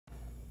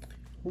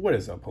What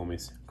is up,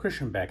 homies?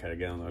 Christian back at it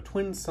again on the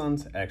Twin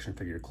Sons action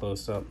figure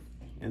close-up.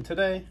 And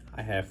today,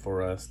 I have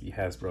for us the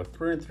Hasbro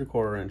 3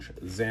 3/4 inch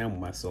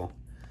Zam Wesell.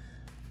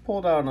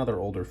 Pulled out another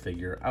older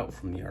figure out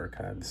from the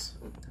archives.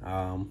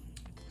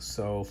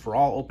 So for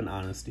all open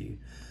honesty,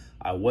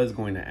 I was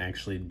going to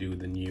actually do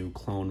the new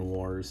Clone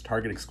Wars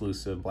Target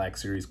exclusive Black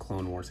Series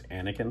Clone Wars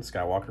Anakin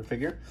Skywalker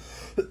figure.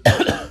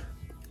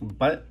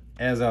 But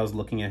as I was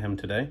looking at him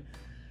today,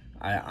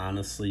 I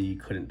honestly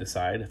couldn't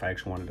decide if I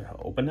actually wanted to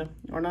open him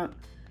or not.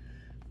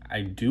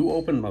 I do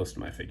open most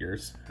of my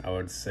figures. I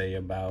would say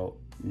about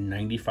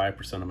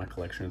 95% of my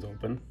collection is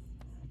open.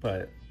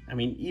 But, I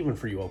mean, even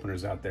for you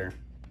openers out there,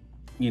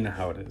 you know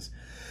how it is.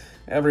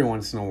 Every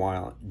once in a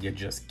while, you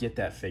just get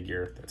that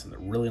figure that's in the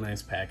really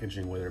nice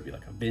packaging, whether it be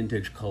like a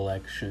vintage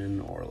collection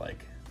or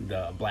like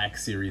the Black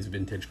Series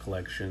vintage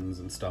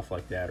collections and stuff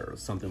like that, or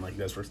something like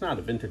this, where it's not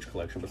a vintage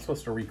collection, but it's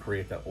supposed to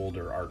recreate that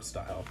older art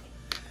style.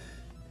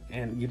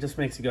 And it just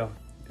makes you go,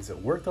 is it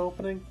worth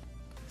opening?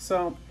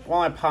 So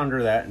while I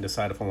ponder that and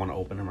decide if I want to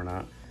open him or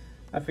not,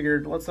 I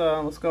figured let's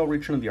go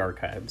reach into the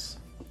archives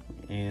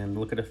and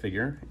look at a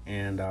figure.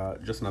 And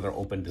just another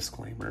open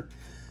disclaimer,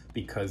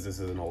 because this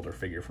is an older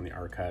figure from the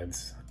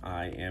archives,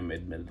 I am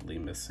admittedly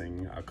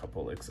missing a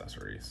couple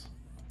accessories.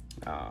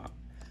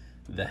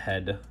 The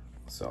head,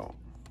 so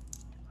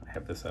I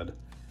have this head.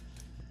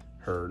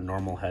 Her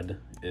normal head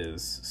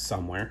is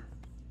somewhere.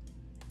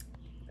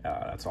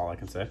 That's all I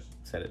can say.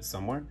 Said it's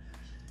somewhere.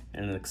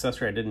 And an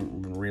accessory I didn't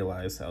even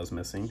realize I was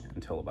missing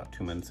until about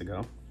 2 minutes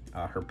ago.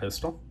 Her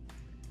pistol.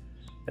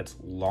 That's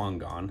long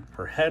gone.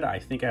 Her head, I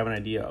think I have an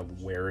idea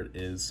of where it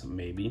is,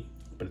 maybe,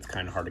 but it's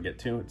kind of hard to get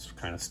to. It's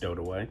kind of stowed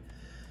away.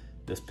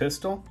 This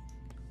pistol,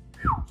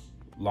 whew,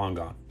 long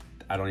gone.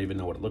 I don't even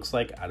know what it looks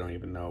like. I don't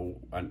even know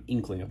an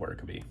inkling of where it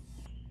could be.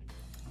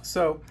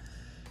 So,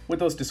 with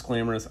those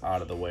disclaimers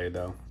out of the way,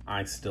 though,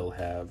 I still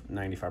have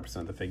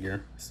 95% of the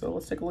figure. So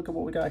let's take a look at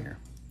what we got here.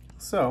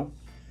 So,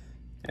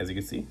 as you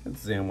can see,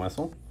 it's Zam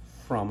Wesell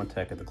from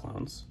Attack of the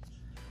Clones.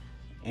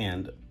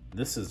 And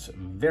this is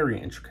very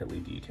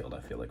intricately detailed, I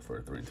feel like, for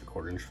a 3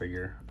 3/4 inch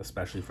figure,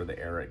 especially for the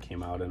era it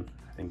came out in.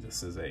 I think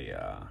this is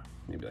a,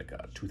 maybe like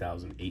a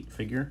 2008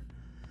 figure.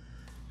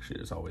 Actually,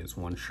 there's always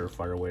one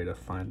surefire way to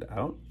find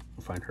out.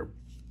 Find her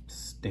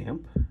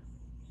stamp.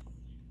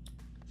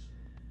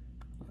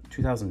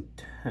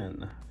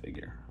 2010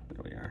 figure.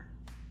 There we are.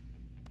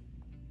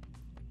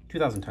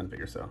 2010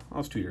 figure, so I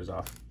was 2 years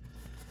off.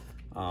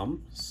 Oh,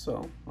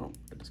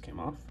 it just came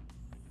off.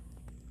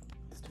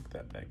 Stick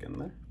that back in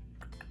there.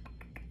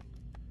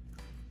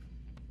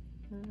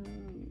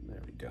 And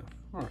there we go.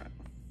 All right.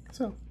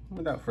 So,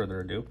 without further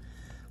ado,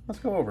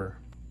 let's go over.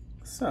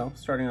 So,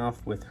 starting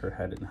off with her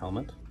head and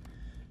helmet.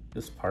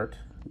 This part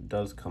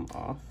does come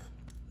off.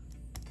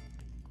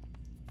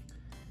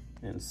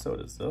 And so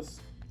does this.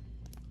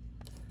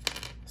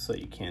 So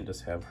you can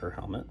just have her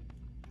helmet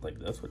like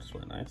this, which is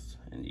really nice.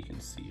 And you can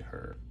see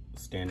her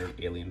standard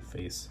alien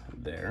face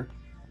there.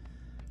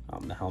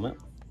 The helmet,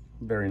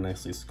 very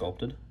nicely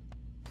sculpted.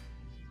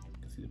 You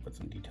can see they put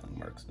some detailing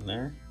marks in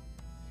there.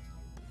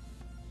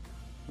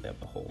 They have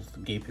the holes, the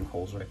gaping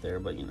holes right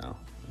there, but you know,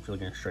 if you're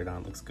looking straight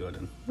on, it looks good,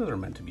 and those are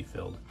meant to be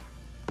filled.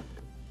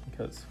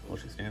 Because, will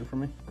she stand for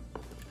me?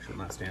 She will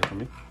not stand for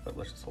me, but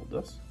let's just hold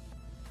this.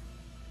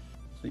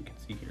 So you can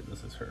see here,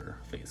 this is her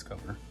face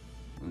cover.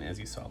 And as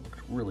you saw, it looked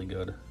really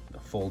good. The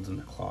folds in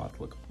the cloth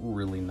look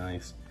really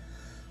nice.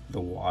 The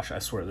wash, I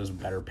swear there's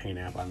better paint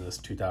app on this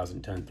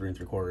 2010 3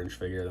 3/4 inch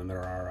figure than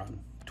there are on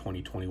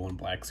 2021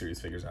 Black Series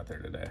figures out there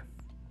today.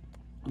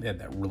 They had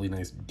that really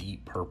nice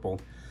deep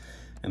purple,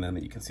 and then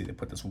you can see they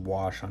put this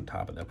wash on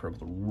top of that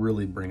purple to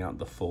really bring out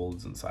the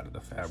folds inside of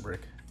the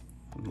fabric,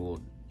 and the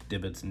little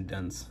divots and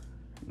dents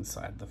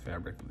inside the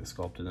fabric that they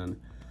sculpted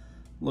in.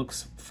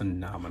 Looks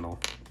phenomenal.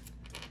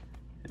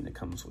 And it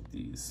comes with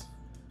these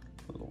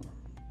little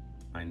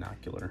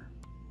binocular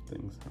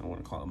things. I don't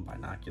want to call them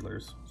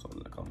binoculars, so I'm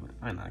going to call them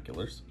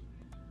binoculars.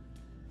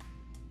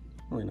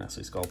 Really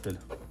nicely sculpted.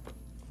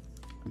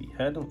 The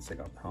head, let's take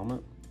off the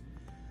helmet.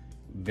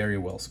 Very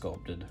well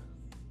sculpted.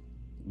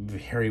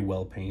 Very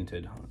well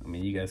painted. I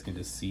mean, you guys can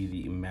just see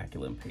the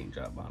immaculate paint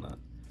job on it.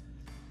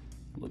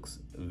 Looks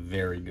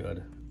very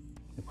good.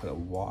 They put a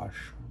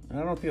wash.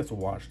 I don't think it's a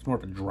wash. It's more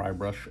of a dry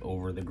brush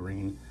over the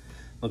green.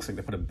 Looks like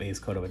they put a base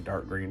coat of a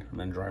dark green and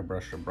then dry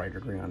brush a brighter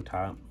green on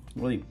top.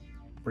 Really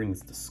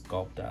brings the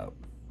sculpt out.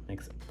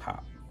 Makes it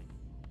pop.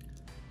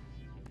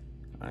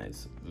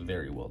 It's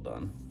very well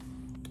done.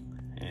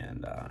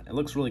 And it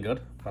looks really good,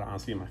 but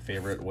honestly my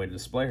favorite way to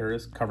display her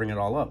is covering it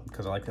all up,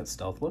 because I like that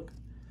stealth look.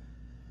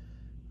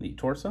 The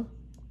torso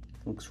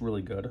looks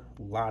really good.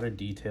 A lot of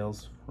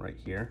details right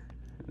here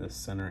in this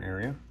center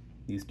area.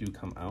 These do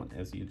come out,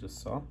 as you just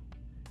saw.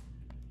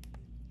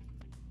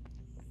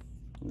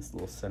 This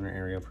little center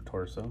area for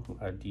torso, a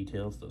lot of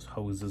details. Those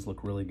hoses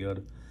look really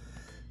good.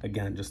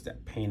 Again, just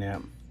that paint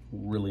app,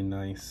 really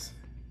nice.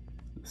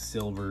 The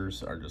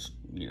silvers are just,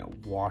 you know,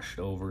 washed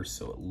over,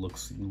 so it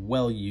looks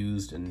well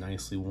used and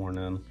nicely worn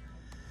in.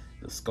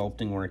 The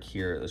sculpting work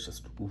here is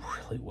just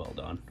really well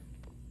done.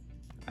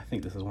 I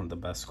think this is one of the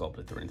best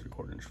sculpted 3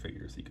 3/4 inch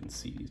figures. You can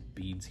see these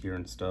beads here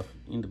and stuff,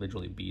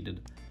 individually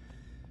beaded.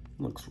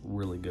 Looks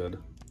really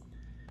good.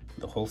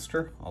 The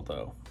holster,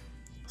 although,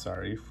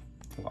 sorry,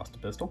 I lost a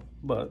pistol,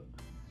 but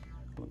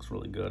looks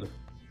really good.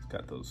 It's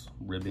got those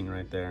ribbing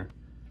right there.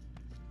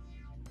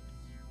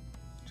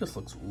 Just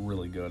looks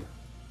really good.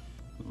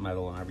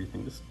 Metal and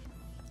everything, just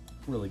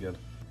really good.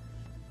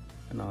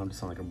 I know I'm just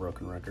sound like a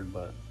broken record,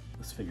 but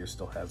this figure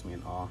still has me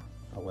in awe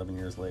 11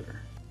 years later.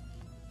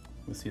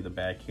 You can see the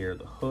back here,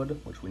 the hood,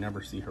 which we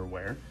never see her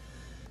wear,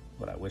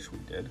 but I wish we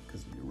did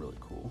because it'd be really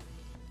cool.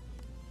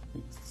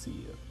 You can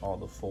see all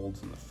the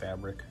folds in the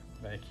fabric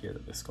back here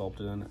that they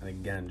sculpted in, and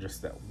again,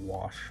 just that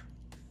wash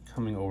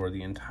coming over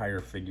the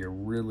entire figure,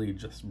 really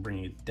just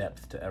bringing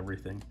depth to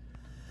everything.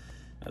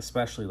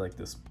 Especially like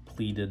this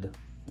pleated,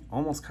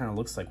 almost kind of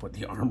looks like what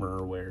the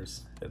armorer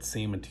wears. That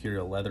same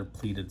material, leather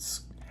pleated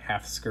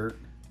half skirt,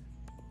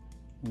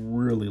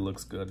 really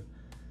looks good.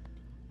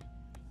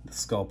 The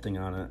sculpting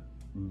on it,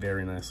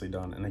 very nicely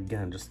done. And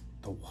again, just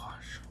the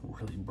wash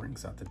really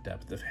brings out the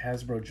depth. If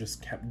Hasbro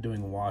just kept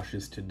doing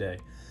washes today,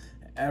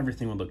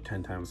 everything would look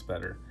 10 times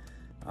better.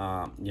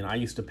 You know, I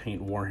used to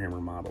paint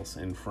Warhammer models,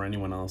 and for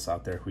anyone else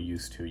out there who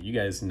used to, you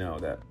guys know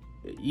that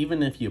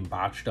even if you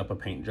botched up a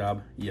paint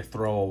job, you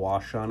throw a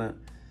wash on it,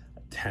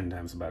 10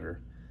 times better.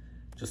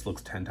 Just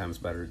looks 10 times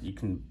better. You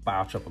can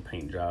botch up a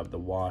paint job, the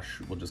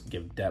wash will just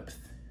give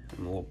depth, and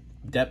a little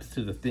depth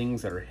to the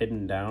things that are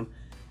hidden down,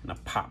 and a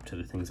pop to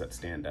the things that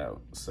stand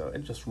out. So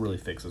it just really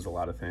fixes a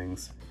lot of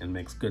things and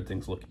makes good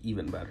things look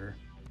even better.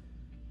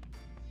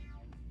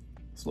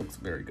 This looks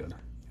very good.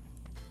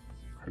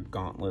 Her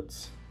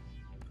gauntlets,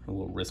 her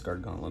little wrist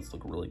guard gauntlets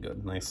look really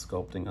good. Nice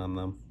sculpting on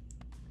them.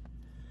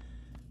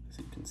 As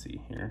you can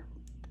see here,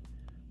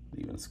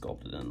 they even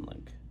sculpted in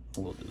like a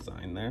little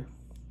design there.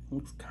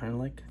 Looks kind of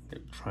like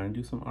they're trying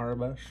to do some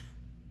Arabesh,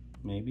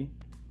 maybe.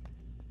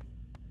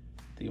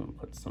 They even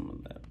put some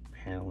of that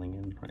paneling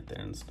in right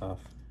there and stuff.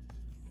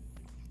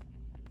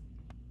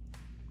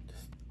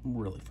 Just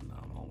really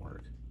phenomenal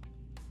work.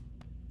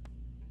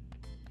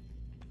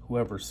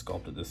 Whoever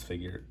sculpted this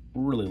figure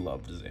really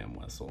loved Zam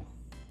Wesell.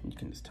 You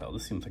can just tell,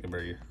 this seems like a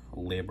very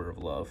labor of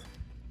love.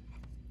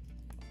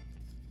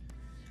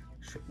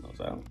 Straighten those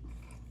out.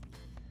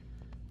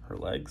 Her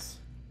legs,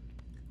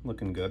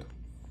 looking good.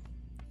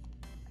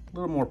 A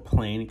little more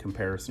plain in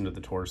comparison to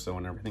the torso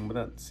and everything, but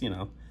that's, you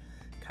know,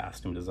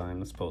 costume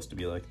design is supposed to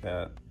be like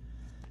that.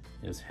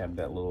 You just have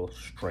that little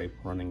stripe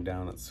running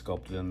down that's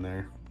sculpted in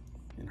there.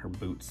 And her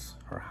boots,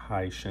 her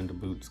high shinned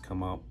boots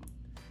come up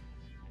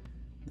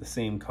the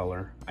same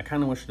color. I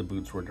kind of wish the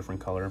boots were a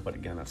different color, but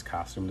again, that's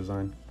costume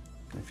design.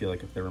 I feel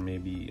like if they were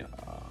maybe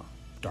a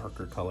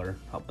darker color,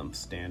 help them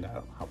stand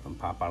out, help them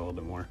pop out a little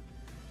bit more.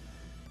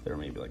 If they were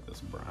maybe like this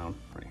brown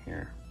right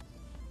here,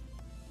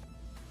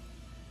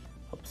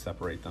 help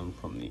separate them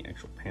from the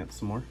actual pants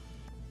some more.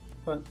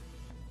 But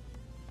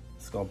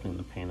sculpting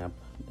the paint up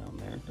down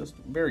there, just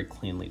very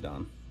cleanly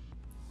done.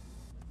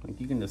 Like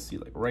you can just see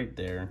like right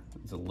there,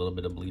 there's a little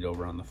bit of bleed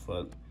over on the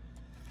foot.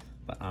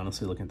 But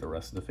honestly, looking at the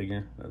rest of the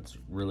figure, that's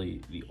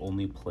really the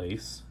only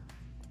place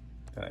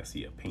that I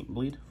see a paint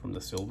bleed from the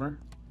silver.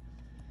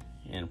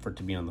 And for it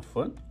to be on the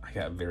foot, I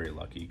got very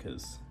lucky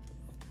because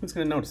who's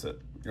gonna notice it?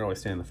 You're always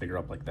standing the figure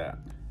up like that.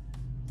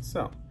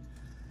 So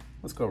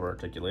let's go over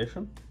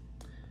articulation.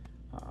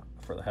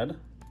 For the head,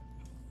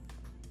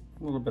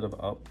 a little bit of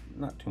up,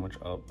 not too much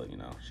up, but you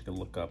know, she could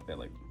look up at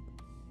like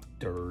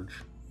dirge.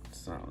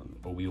 It's not an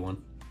OB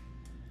one.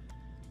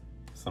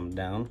 Some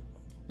down,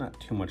 not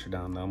too much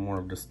down though, more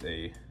of just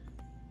a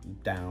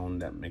down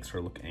that makes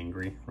her look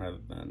angry rather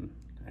than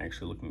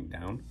actually looking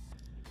down.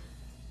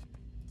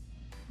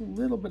 A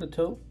little bit of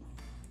tilt,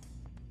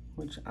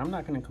 which I'm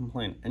not going to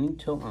complain. Any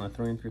tilt on a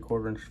 3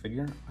 3/4 inch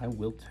figure, I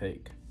will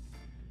take.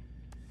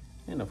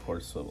 And of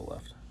course, swivel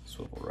left,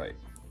 swivel right.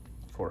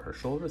 For her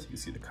shoulders, you can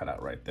see the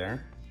cutout right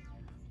there.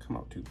 Come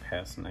up to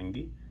past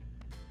 90.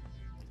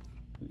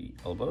 The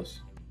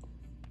elbows,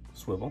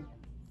 swivel.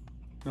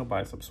 No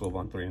bicep swivel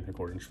on 3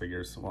 3/4 inch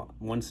figures. Well,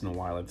 once in a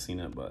while I've seen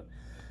it, but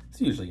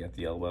it's usually at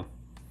the elbow.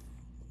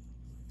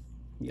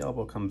 The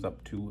elbow comes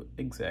up to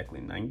exactly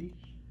 90.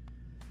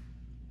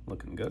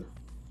 Looking good.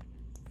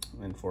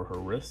 And for her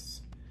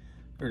wrists,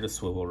 they're just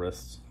swivel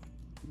wrists.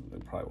 They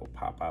probably will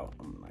pop out.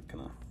 I'm not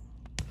gonna,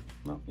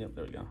 no, yep,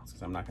 there we go.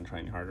 Because I'm not gonna try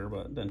any harder,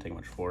 but it doesn't take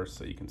much force,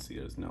 so you can see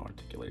there's no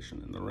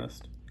articulation in the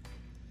wrist.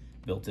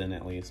 Built in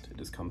at least, it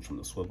just comes from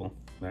the swivel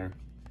there.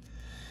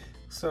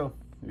 So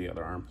the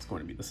other arm is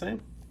going to be the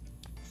same.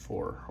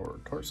 For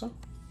her torso,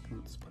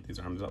 let's put these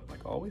arms up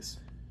like always.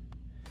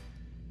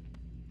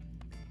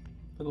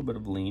 A little bit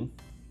of lean.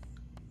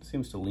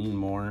 Seems to lean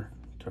more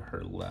to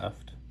her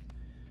left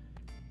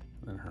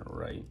than her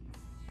right.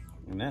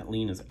 And that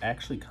lean is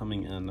actually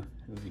coming in,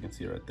 as you can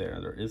see right there,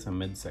 there is a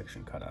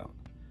midsection cutout.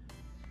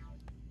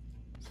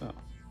 So,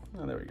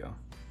 oh, there we go.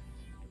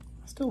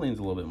 Still leans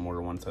a little bit more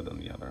to one side than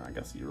the other. I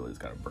guess you really just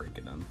gotta break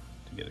it in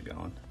to get it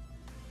going.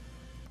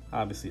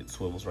 Obviously it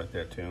swivels right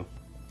there too.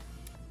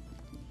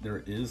 There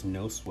is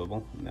no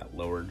swivel in that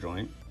lower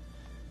joint.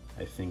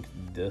 I think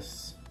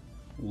this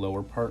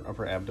lower part of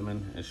her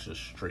abdomen is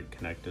just straight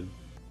connected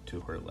to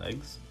her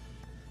legs.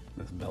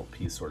 This belt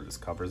piece sort of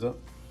just covers it.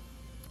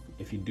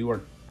 If you do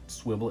or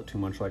swivel it too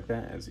much like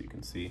that, as you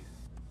can see,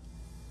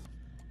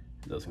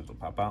 those things will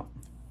pop out.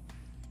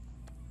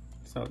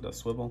 So it does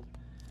swivel.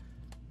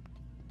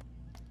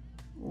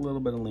 A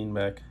little bit of lean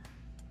back,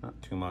 not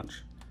too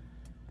much.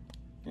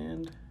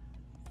 And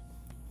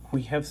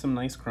we have some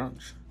nice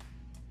crunch.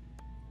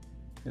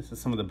 This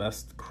is some of the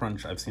best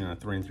crunch I've seen on a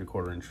 3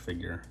 3/4 inch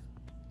figure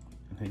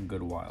in a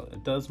good while.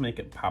 It does make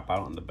it pop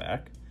out on the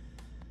back.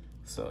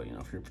 So, you know,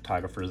 if your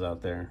photographers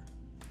out there,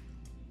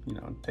 you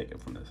know, take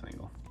it from this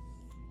angle.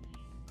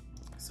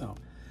 So,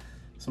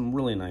 some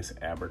really nice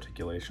ab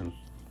articulation.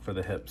 For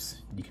the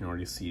hips, you can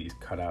already see these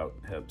cut out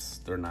hips.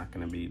 They're not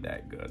going to be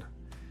that good.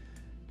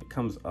 It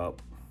comes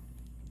up,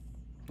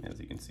 as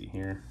you can see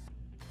here,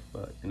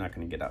 but you're not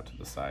going to get out to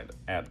the side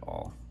at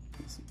all.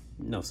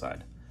 No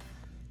side.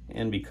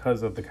 And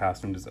because of the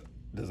costume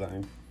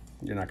design,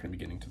 you're not going to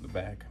be getting to the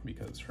back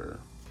because her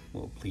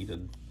little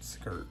pleated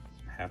skirt,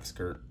 half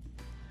skirt,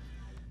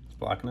 is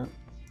blocking it.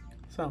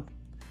 So,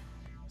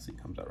 see,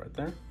 it comes out right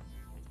there.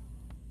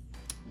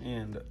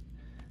 And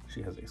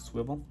she has a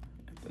swivel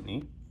at the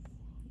knee,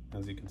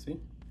 as you can see.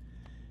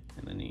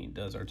 And the knee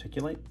does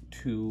articulate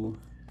to,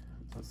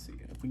 let's see,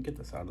 if we get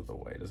this out of the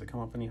way, does it come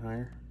up any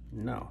higher?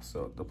 No,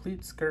 so the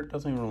pleat skirt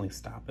doesn't even really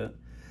stop it.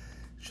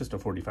 It's just a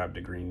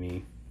 45-degree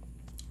knee.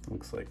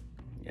 Looks like,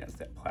 yeah, it's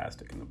that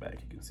plastic in the back.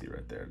 You can see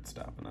right there, it's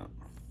stopping up.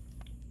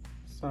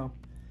 So,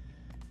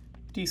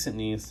 decent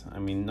knees. I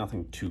mean,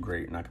 nothing too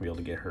great. You're not gonna be able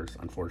to get her,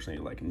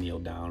 unfortunately, like kneel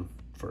down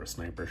for a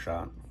sniper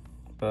shot,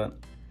 but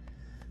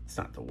it's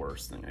not the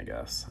worst thing, I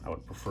guess. I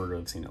would prefer to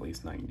have seen at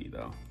least 90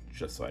 though,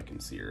 just so I can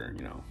see her,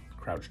 you know,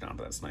 crouch down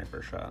for that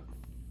sniper shot.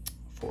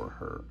 For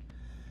her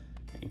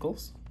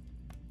ankles,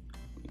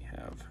 we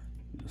have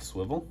the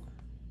swivel.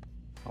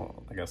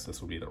 Oh, I guess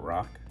this would be the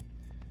rock.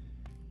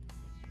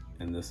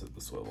 And this is the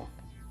swivel.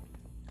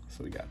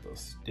 So we got those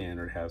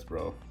standard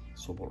Hasbro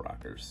swivel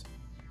rockers.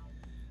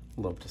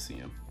 Love to see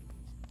them.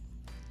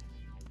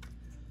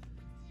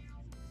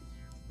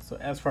 So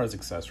as far as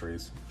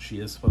accessories, she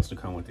is supposed to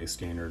come with a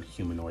standard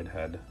humanoid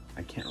head.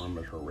 I can't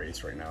remember her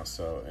race right now,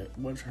 so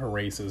what her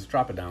race is,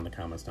 drop it down in the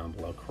comments down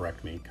below.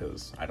 Correct me,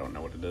 because I don't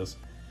know what it is.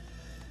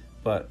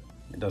 But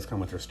it does come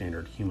with her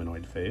standard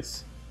humanoid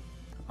face.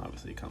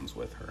 Obviously it comes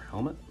with her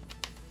helmet.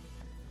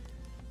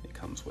 It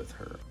comes with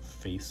her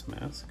face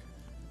mask.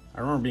 I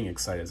remember being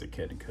excited as a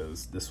kid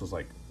because this was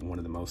like one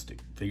of the most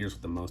figures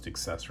with the most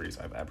accessories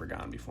I've ever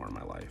gotten before in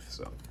my life.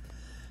 So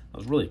I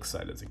was really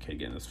excited as a kid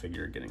getting this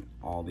figure, getting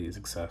all these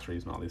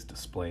accessories and all these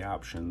display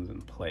options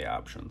and play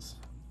options.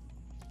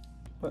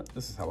 But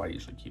this is how I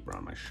usually keep her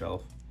on my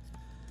shelf.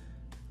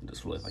 I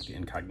just really like the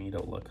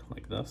incognito look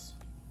like this.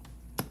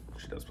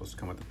 She does supposed to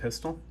come with a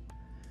pistol.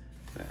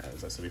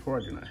 As I said before,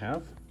 I do not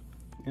have.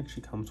 And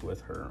she comes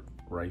with her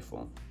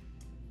rifle.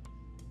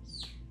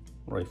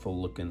 Rifle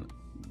looking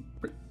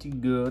pretty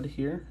good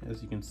here,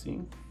 as you can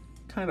see.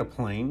 Kind of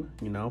plain,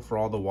 you know, for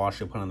all the wash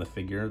they put on the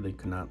figure, they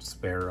could not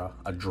spare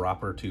a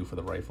drop or two for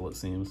the rifle, it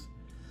seems.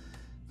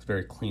 It's a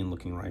very clean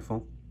looking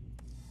rifle.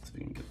 So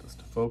we can get this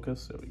to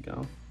focus, there we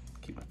go.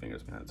 Keep my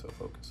fingers behind it so it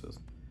focuses.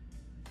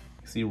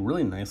 You see,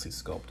 really nicely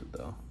sculpted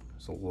though.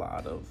 There's a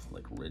lot of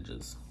like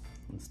ridges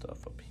and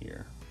stuff up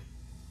here.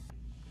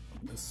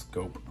 The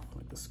scope,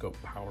 like the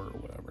scope power or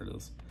whatever it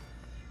is.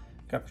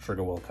 Got the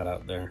trigger well cut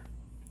out there.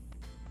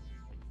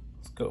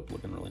 Scope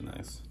looking really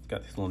nice. It's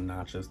got these little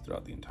notches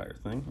throughout the entire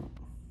thing. Oh,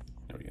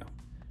 there we go.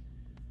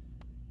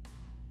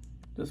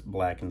 Just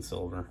black and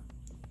silver.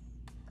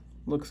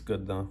 Looks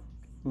good though.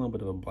 A little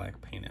bit of a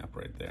black paint app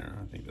right there.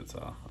 I think that's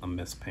a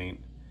mispaint.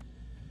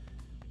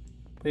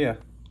 But yeah,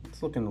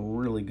 it's looking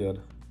really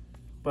good.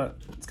 But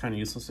it's kind of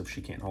useless if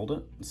she can't hold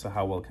it. So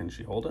how well can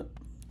she hold it?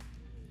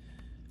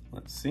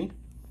 Let's see.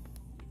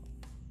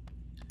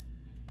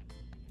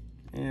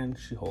 And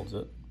she holds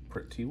it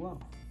pretty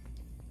well.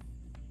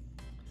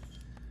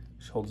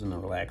 She holds in a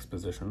relaxed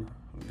position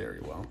very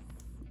well.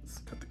 Let's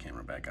cut the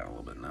camera back out a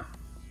little bit now.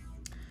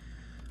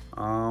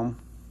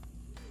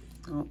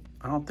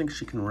 I don't think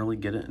she can really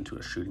get it into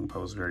a shooting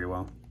pose very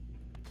well,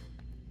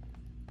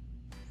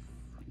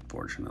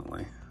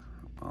 unfortunately.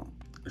 Well,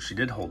 she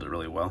did hold it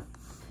really well.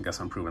 I guess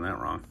I'm proving that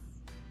wrong.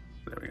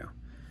 There we go.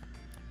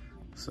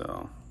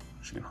 So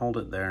she can hold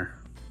it there,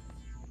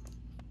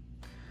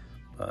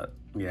 but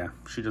yeah,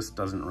 she just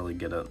doesn't really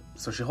get it.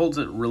 So she holds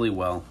it really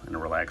well in a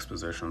relaxed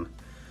position,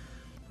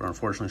 but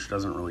unfortunately she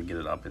doesn't really get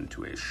it up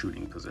into a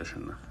shooting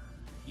position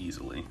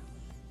easily.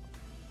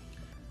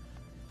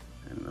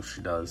 And if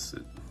she does,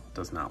 it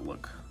does not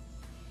look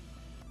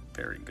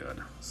very good.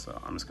 So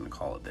I'm just gonna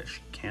call it that she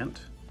can't.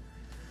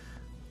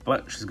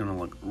 But she's gonna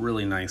look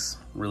really nice,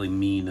 really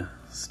mean,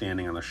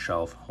 standing on the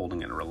shelf,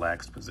 holding it in a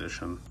relaxed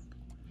position.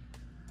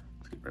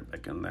 Let's get right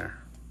back in there.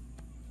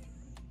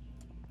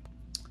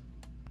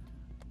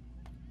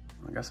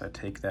 I guess I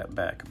take that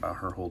back about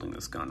her holding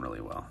this gun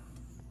really well,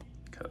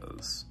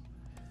 because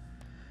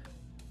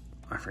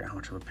I forgot how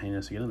much of a pain it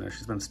is to get in there.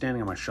 She's been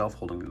standing on my shelf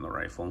holding the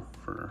rifle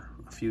for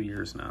a few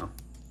years now.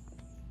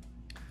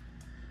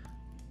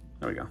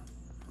 There we go.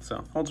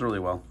 So holds really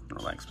well in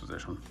relaxed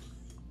position.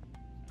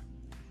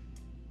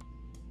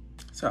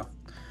 So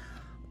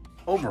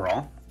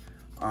overall,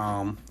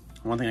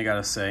 one thing I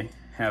gotta say,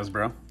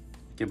 Hasbro,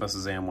 give us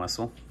a Zam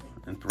Wesell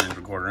in 3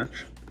 3/4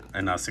 inch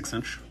and 6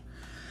 inch.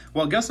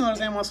 Well, guess another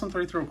Zam Wesell in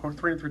 3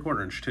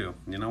 3/4 inch too.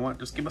 You know what?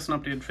 Just give us an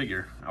updated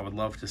figure. I would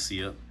love to see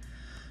it.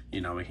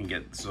 You know, we can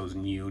get those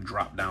new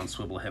drop down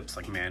swivel hips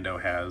like Mando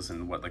has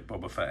and what like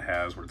Boba Fett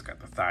has, where it's got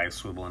the thigh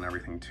swivel and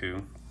everything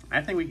too.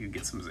 I think we could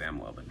get some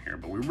Zam love in here,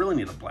 but we really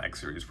need a Black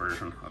Series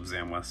version of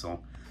Zam Wesell.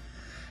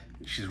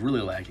 She's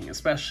really lacking,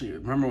 especially,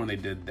 remember when they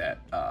did that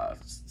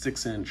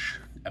 6 inch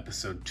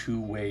episode 2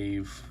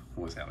 wave,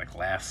 what was that, like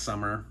last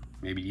summer?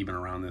 Maybe even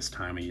around this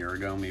time a year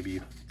ago, maybe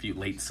a few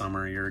late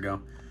summer a year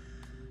ago.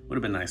 Would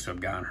have been nice to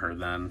have gotten her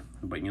then,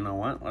 but you know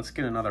what? Let's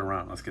get another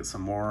run. Let's get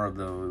some more of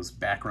those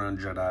background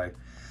Jedi.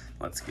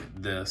 Let's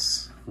get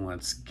this.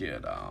 Let's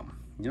get,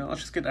 you know, let's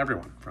just get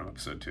everyone from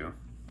episode 2.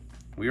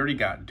 We already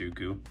got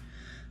Dooku.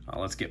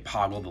 Let's get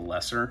Poggle the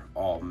Lesser.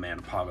 Oh man,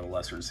 Poggle the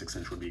Lesser in 6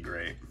 inch would be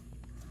great.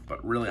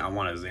 But really, I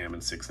want a Zam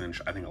in 6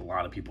 inch. I think a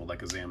lot of people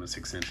like a Zam in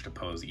 6 inch to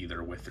pose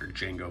either with their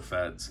Jango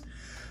Fetts,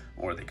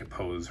 or they could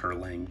pose her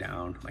laying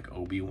down, like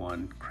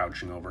Obi-Wan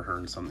crouching over her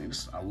and something.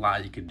 Just a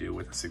lot you could do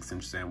with a 6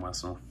 inch Zam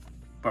Wesell.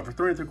 But for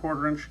 3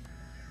 3/4 inch,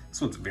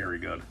 this one's very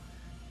good.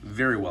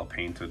 Very well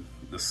painted.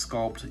 The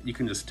sculpt, you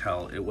can just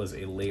tell it was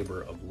a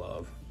labor of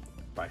love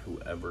by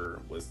whoever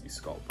was the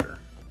sculptor,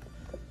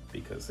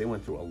 because they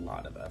went through a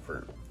lot of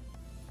effort.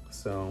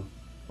 So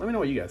let me know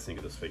what you guys think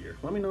of this figure.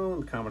 Let me know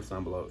in the comments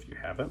down below if you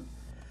have it.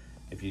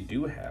 If you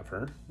do have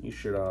her, you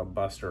should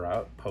bust her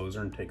out, pose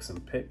her, and take some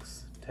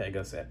pics. Tag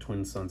us at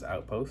Twin Sons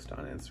Outpost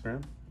on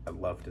Instagram. I'd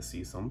love to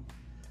see some.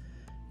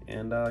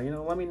 And, you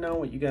know, let me know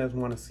what you guys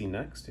want to see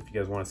next. If you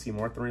guys want to see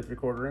more 3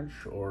 3/4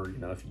 inch, or, you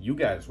know, if you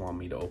guys want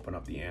me to open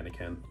up the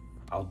Anakin,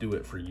 I'll do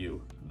it for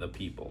you, the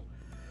people.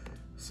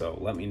 So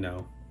let me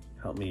know.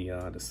 Help me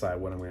decide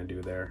what I'm going to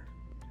do there.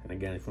 And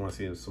again, if you want to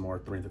see some more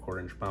 3 3/4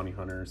 inch bounty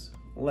hunters,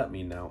 let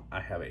me know. I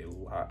have a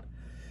lot.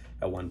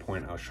 At one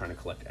point, I was trying to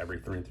collect every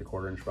 3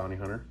 3/4 inch bounty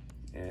hunter,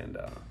 and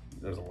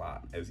there's a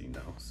lot, as you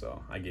know.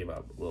 So I gave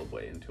up a little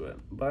way into it,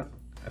 but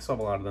I still have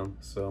a lot of them.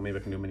 So maybe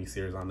I can do a mini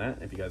series on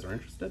that if you guys are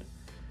interested.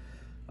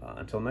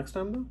 Until next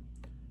time, though,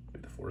 may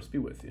the Force be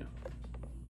with you.